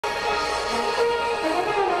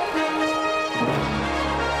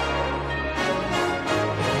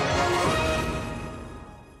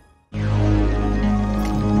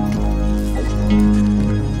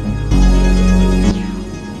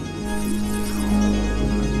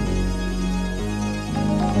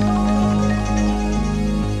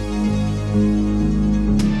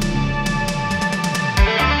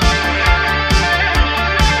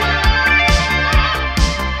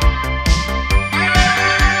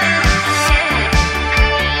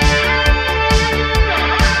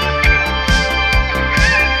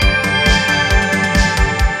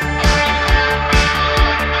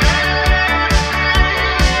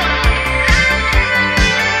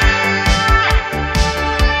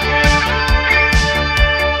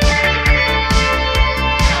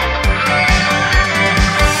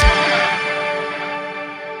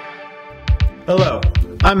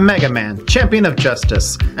I'm Mega Man, champion of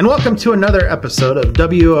justice, and welcome to another episode of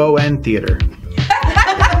W.O.N Theatre.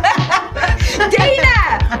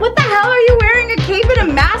 Dana! What the hell are you wearing a cape and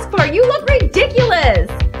a mask for? You look ridiculous!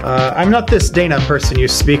 I'm not this Dana person you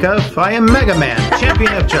speak of. I am Mega Man,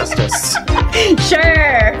 champion of justice.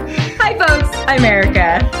 Sure! Hi folks, I'm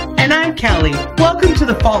Erica. And I'm Kelly. Welcome to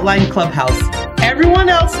the Fault Line Clubhouse. Everyone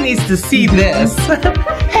else needs to see this.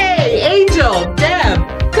 Hey, Angel,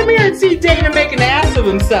 Deb, come here and see Dana make an ass of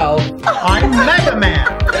himself. I'm Mega Man.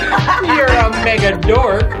 You're a mega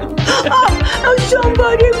dork.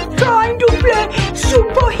 Somebody's trying to play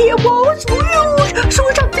superheroes. So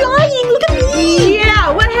it's flying. Look at me.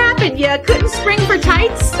 Yeah, what happened? You couldn't spring for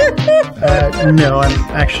tights? No, I'm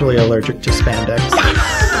actually allergic to spandex.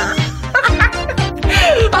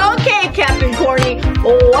 Okay, Captain Corny.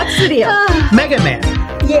 What's the deal? Mega Man.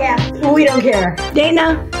 Yeah, we don't care.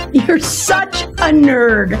 Dana, you're such a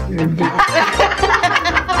nerd.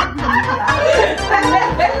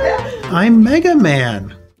 I'm Mega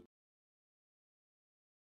Man.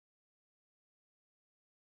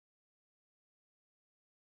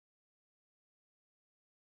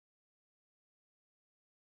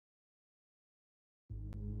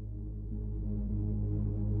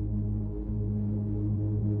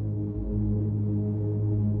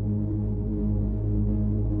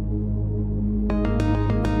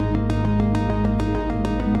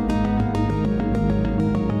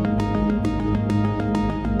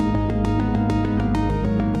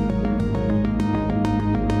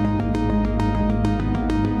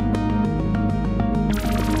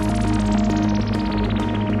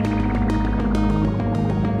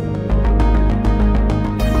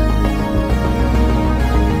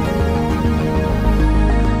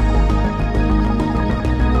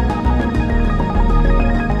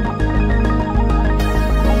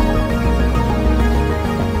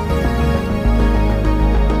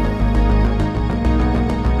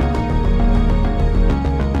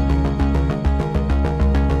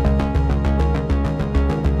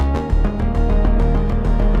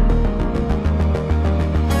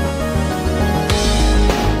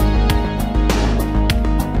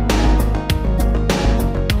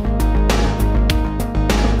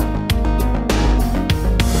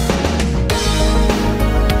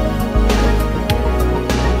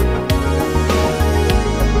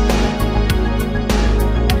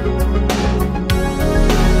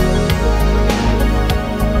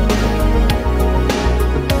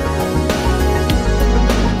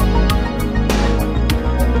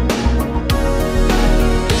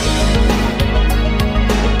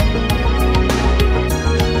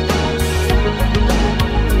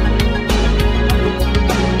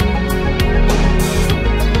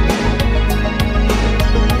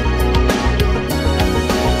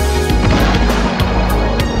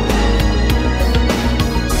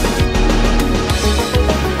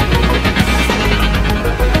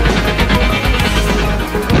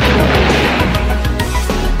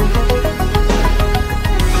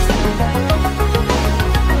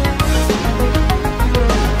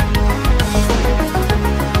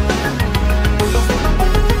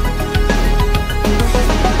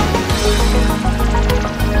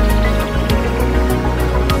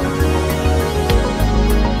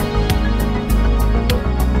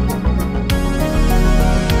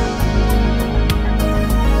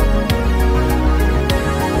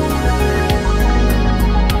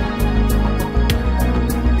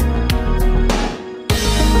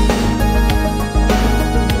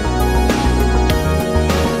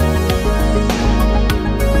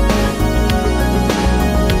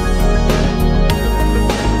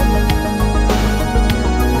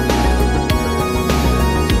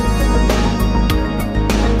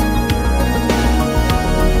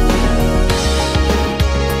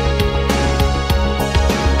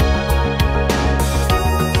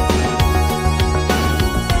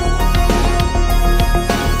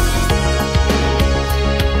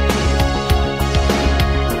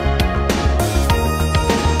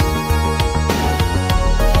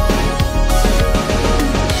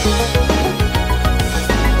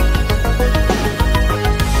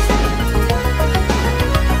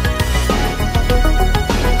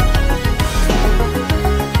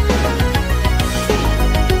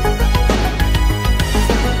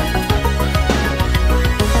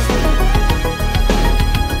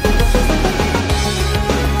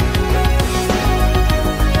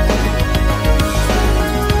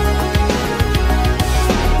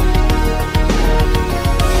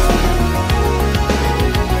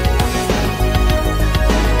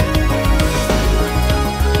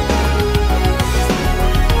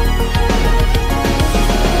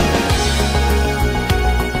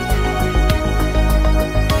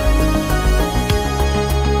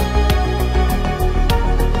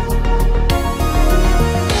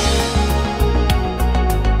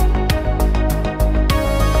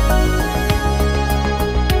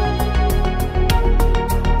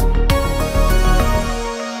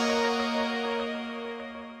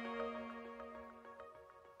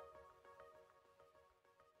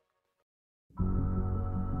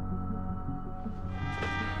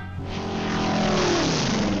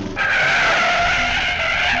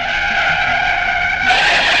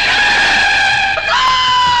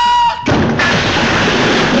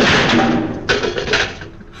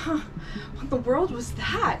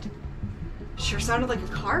 sounded like a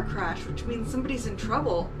car crash, which means somebody's in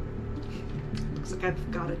trouble. Looks like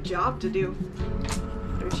I've got a job to do.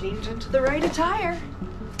 Better change into the right attire.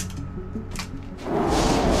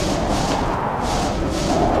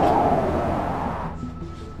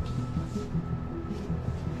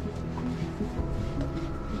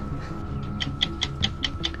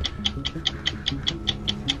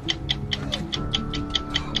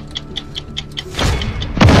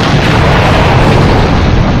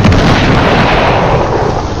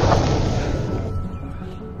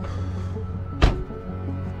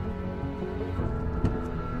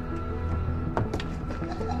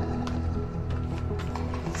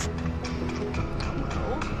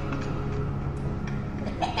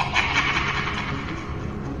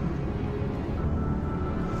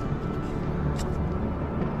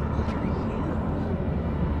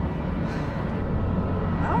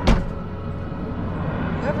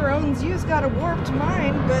 You's got a warped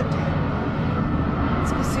mind, but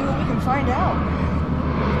let's go see what we can find out.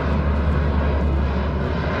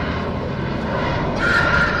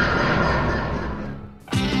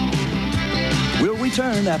 We'll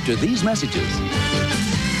return after these messages.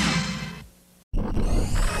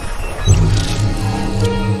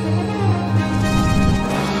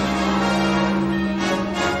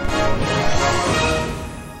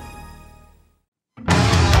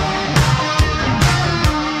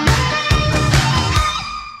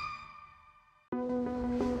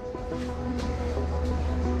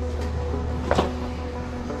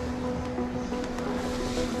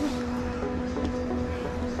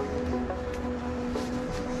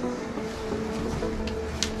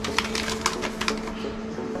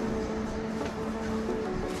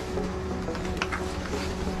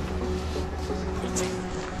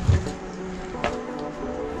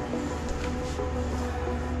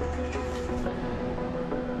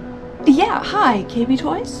 Yeah, hi, KB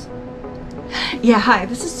Toys? Yeah, hi,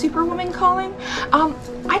 this is Superwoman calling.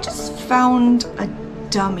 I just found a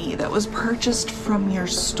dummy that was purchased from your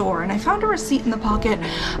store, and I found a receipt in the pocket.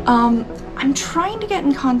 I'm trying to get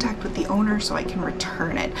in contact with the owner so I can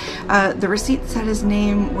return it. The receipt said his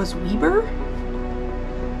name was Weber.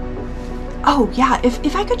 Oh, yeah,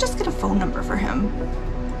 if I could just get a phone number for him.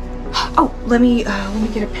 Oh, let me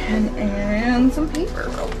get a pen and some paper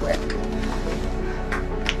real quick.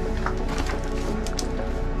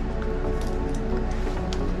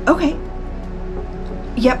 Okay.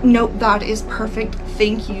 Yep, nope, that is perfect.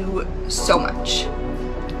 Thank you so much.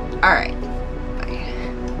 Alright. Bye.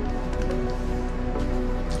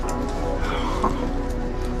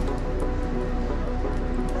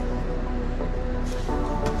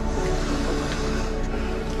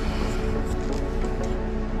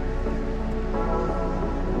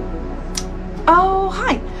 Oh,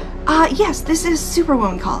 hi. Yes, this is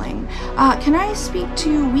Superwoman calling. Can I speak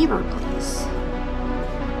to Weber, please?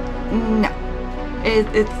 No,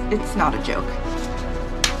 it's not a joke.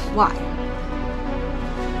 Why?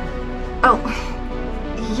 Oh,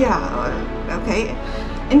 yeah, okay,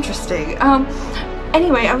 interesting.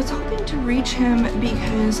 Anyway, I was hoping to reach him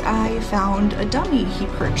because I found a dummy he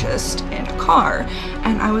purchased in a car,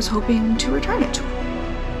 and I was hoping to return it to him.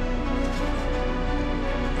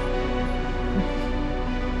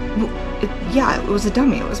 Yeah, it was a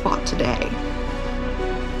dummy. It was bought today.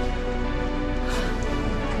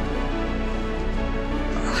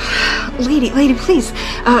 Lady, please,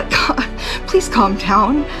 please calm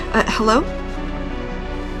down. Hello?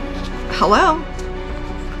 Hello?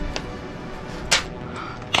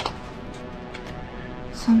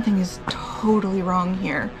 Something is totally wrong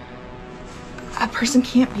here. A person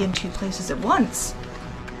can't be in two places at once.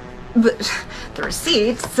 But the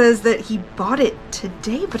receipt says that he bought it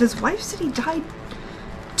today, but his wife said he died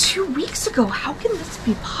 2 weeks ago. How can this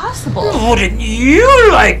be possible? Wouldn't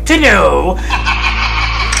you like to know?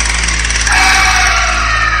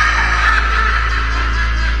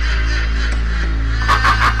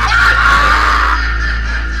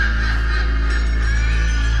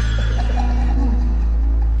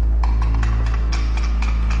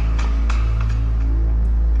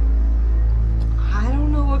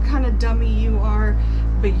 Dummy you are,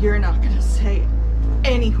 but you're not gonna stay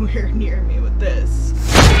anywhere near me with this.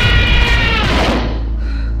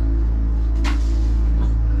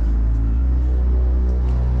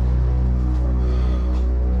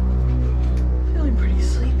 Feeling pretty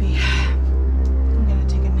sleepy. I'm gonna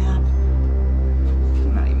take a nap.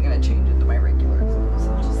 I'm not even gonna change into my regular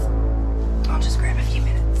clothes. I'll just grab a few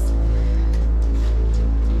minutes.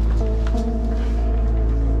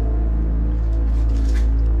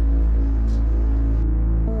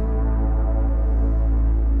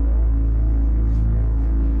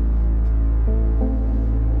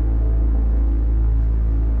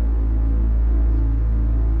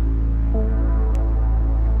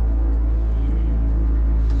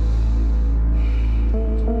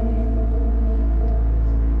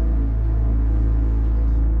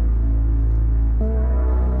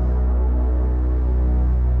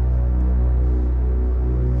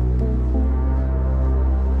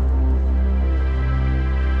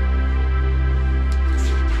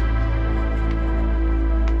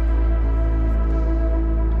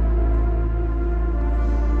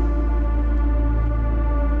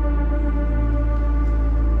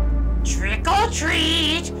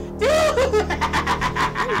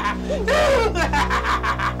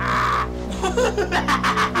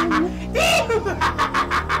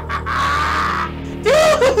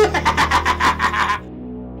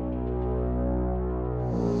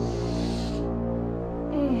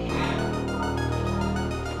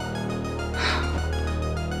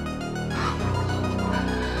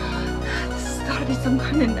 Some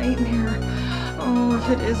kind of nightmare. Oh, if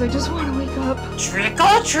it is, I just want to wake up. Trick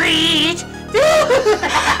or treat!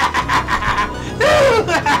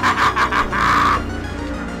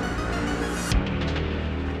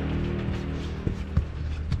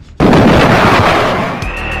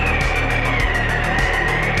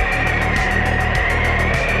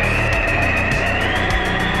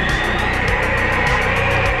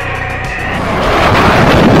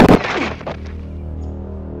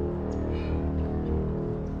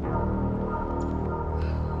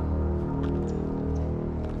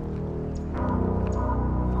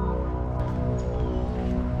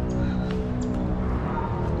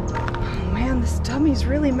 Dummy's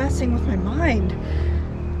really messing with my mind.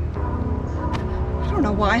 I don't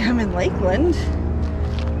know why I'm in Lakeland.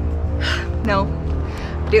 No,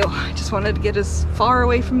 deal. I just wanted to get as far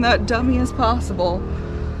away from that dummy as possible.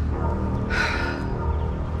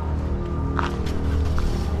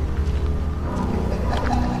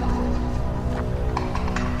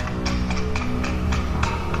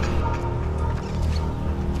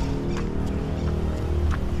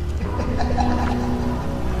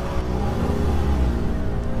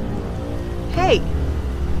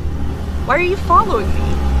 Why are you following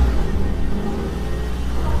me?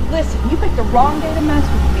 Listen, you picked the wrong day to mess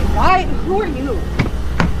with me, right? Who are you?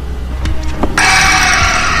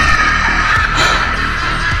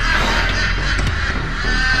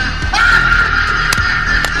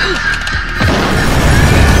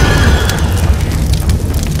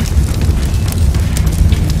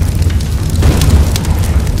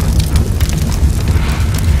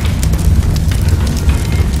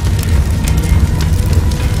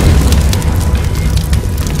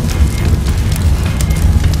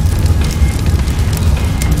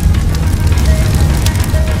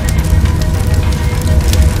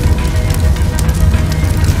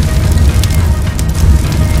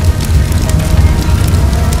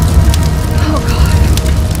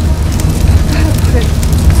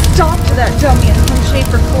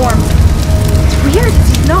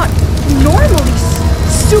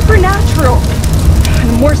 Supernatural!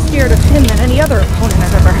 I'm more scared of him than any other opponent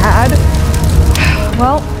I've ever had.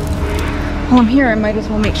 Well, while I'm here, I might as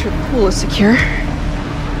well make sure the pool is secure. If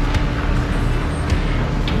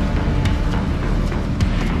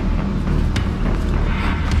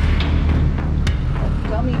the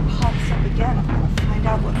dummy pops up again, I'm gonna find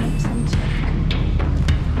out what makes him tick.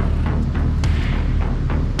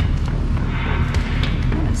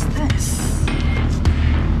 What is this?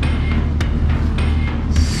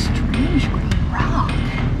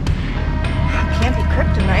 Can't be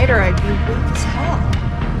kryptonite or I'd be weak as hell.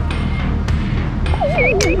 Oh,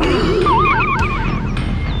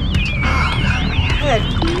 my head.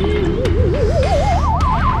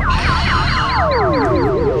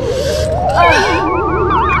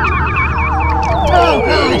 Oh,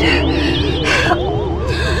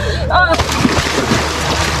 God.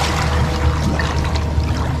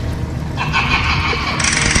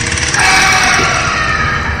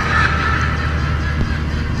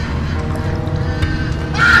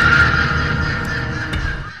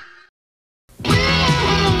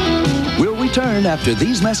 We'll return after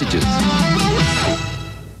these messages.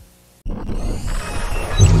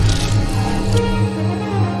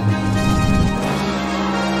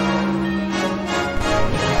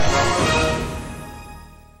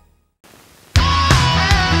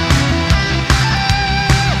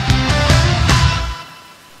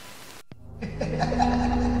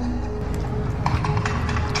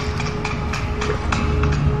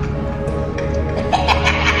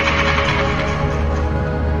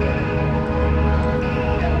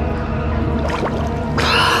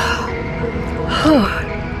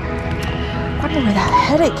 Wonder where that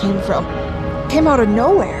headache came from. Came out of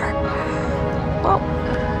nowhere. Well,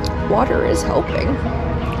 water is helping.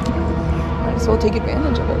 Might as well take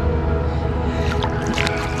advantage of it.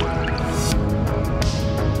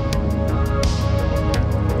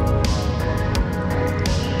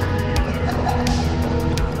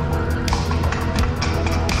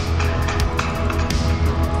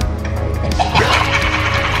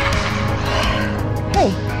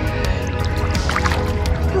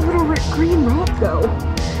 Green rock, though.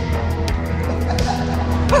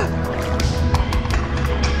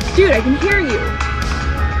 Dude, I can hear you.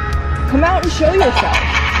 Come out and show yourself.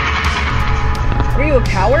 Are you a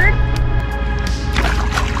coward?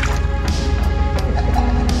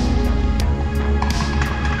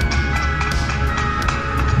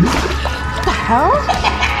 hell?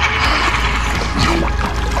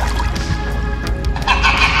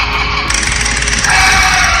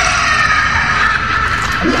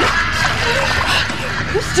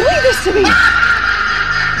 Who's doing this to me?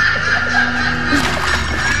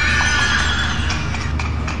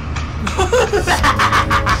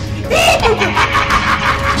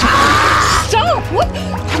 Stop! What?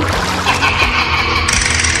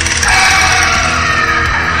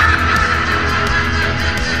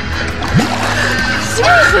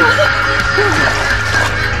 Seriously?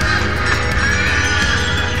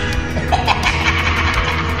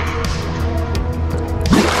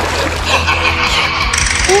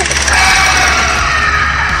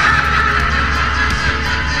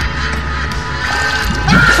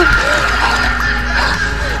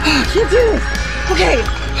 You do this. Okay,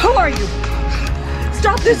 who are you?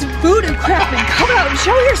 Stop this voodoo crap and come out and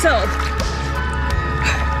show yourself.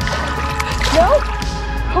 No?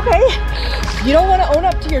 Okay. You don't want to own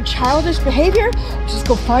up to your childish behavior? Just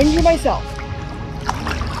go find you myself.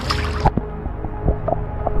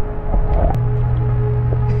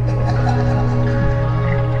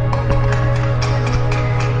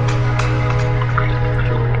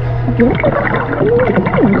 You want to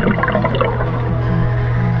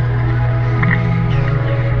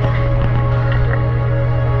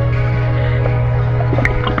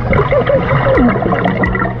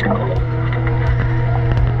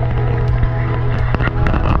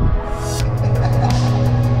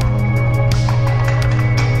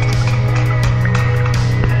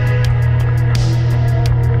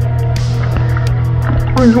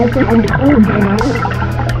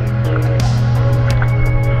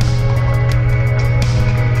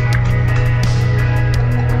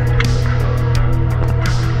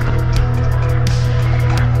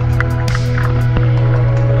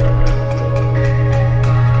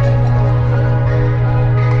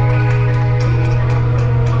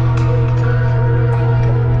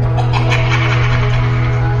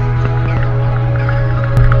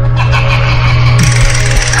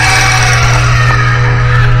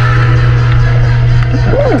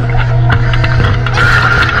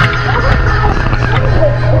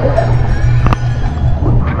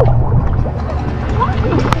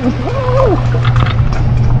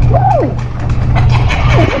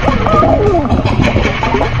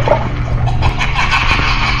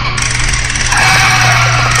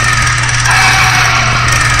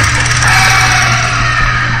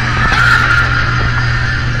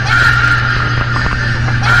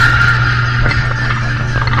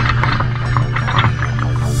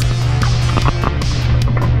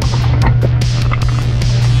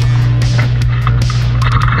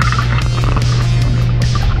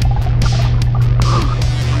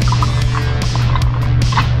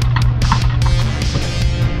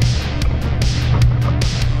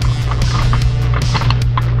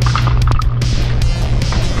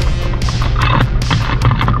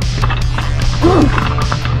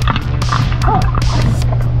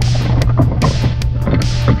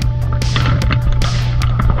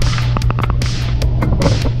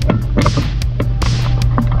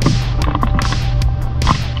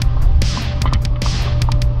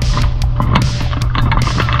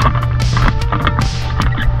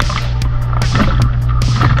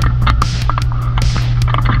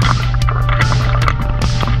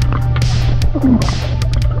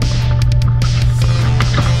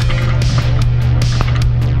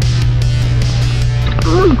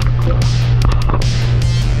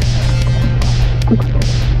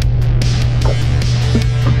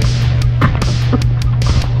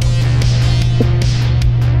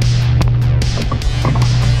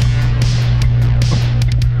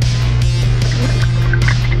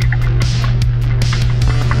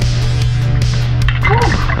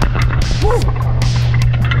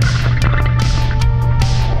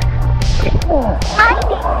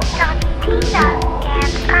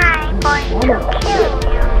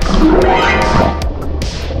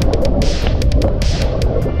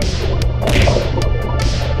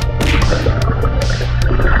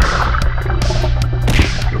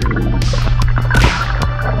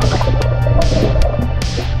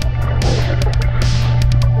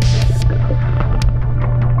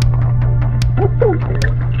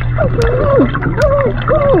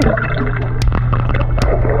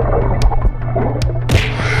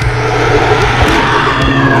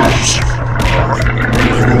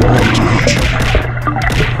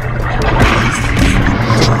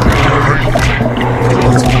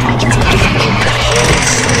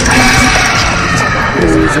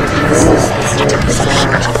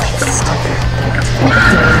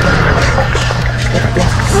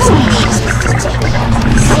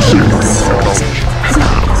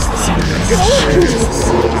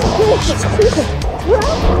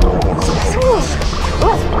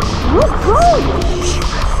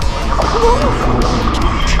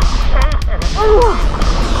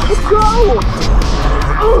Let's go!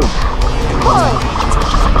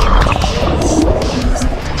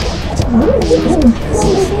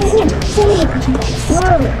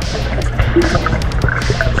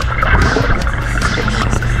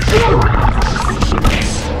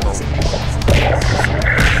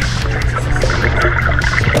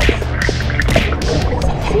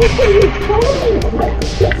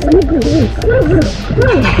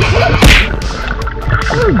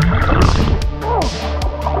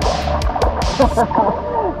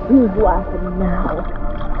 Who's laughing now?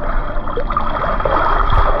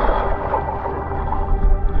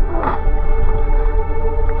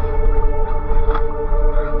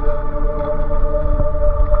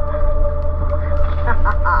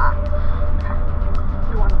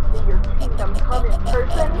 You want to see your kingdom come in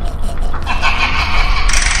person?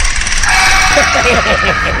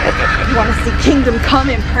 You want to see kingdom come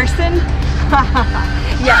in person?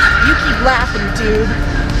 Yeah, you keep laughing, dude.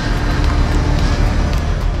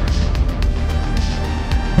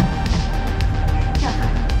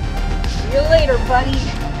 See you later, buddy.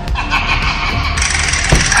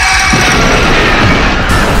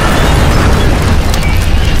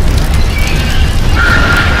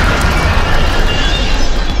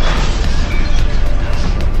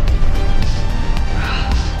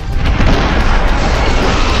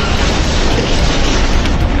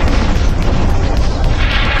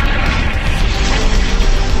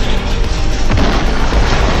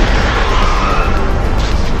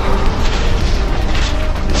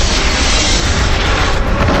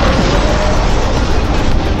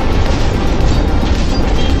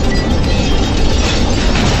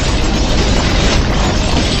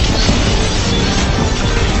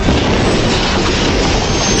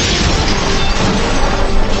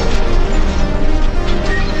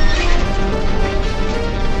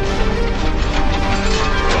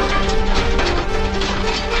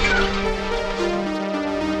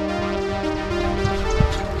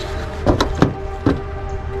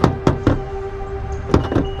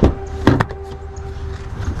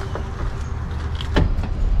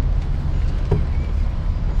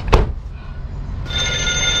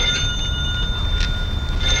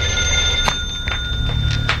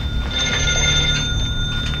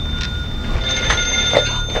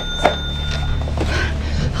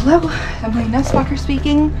 Hello, Emily Nussbacher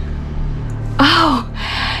speaking. Oh,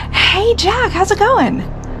 hey Jack, how's it going?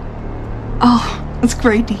 Oh, it's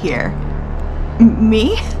great to hear.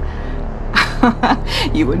 Me?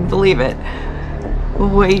 You wouldn't believe it.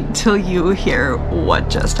 Wait till you hear what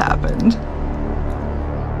just happened.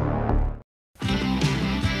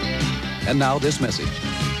 And now this message.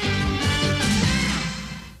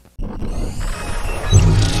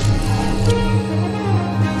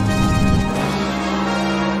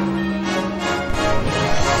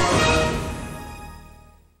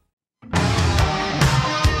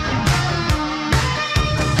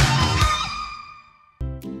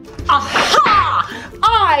 Aha!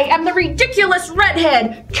 I am the ridiculous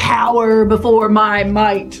redhead. Cower before my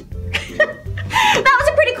might. That was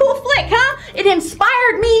a pretty cool flick, huh? It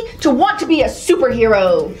inspired me to want to be a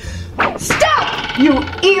superhero. Stop, you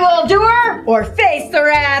evildoer, or face the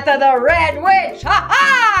wrath of the Red Witch. Ha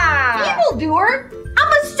ha! Evildoer?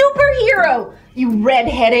 I'm a superhero, you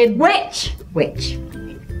red-headed witch.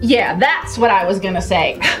 Yeah, that's what I was gonna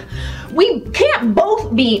say. We can't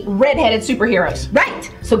both be red-headed superheroes, right?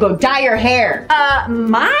 So go dye your hair.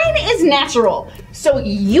 Mine is natural, so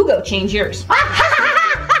you go change yours. I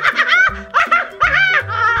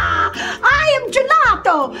am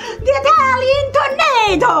Gelato, the Italian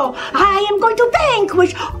tornado. I am going to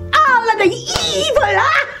vanquish all of the evil.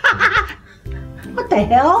 What the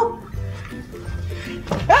hell?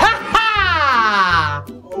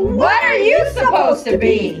 What are you supposed to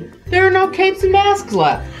be? There are no capes and masks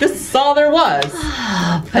left. This is all there was.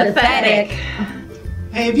 Pathetic.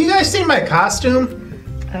 Hey, have you guys seen my costume?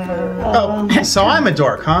 Oh, so I'm a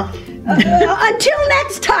dork, huh? Until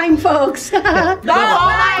next time, folks. The Fault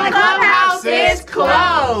Clubhouse is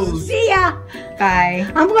closed. See ya. Bye.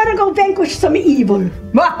 I'm gonna go vanquish some evil.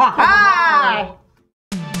 Bye.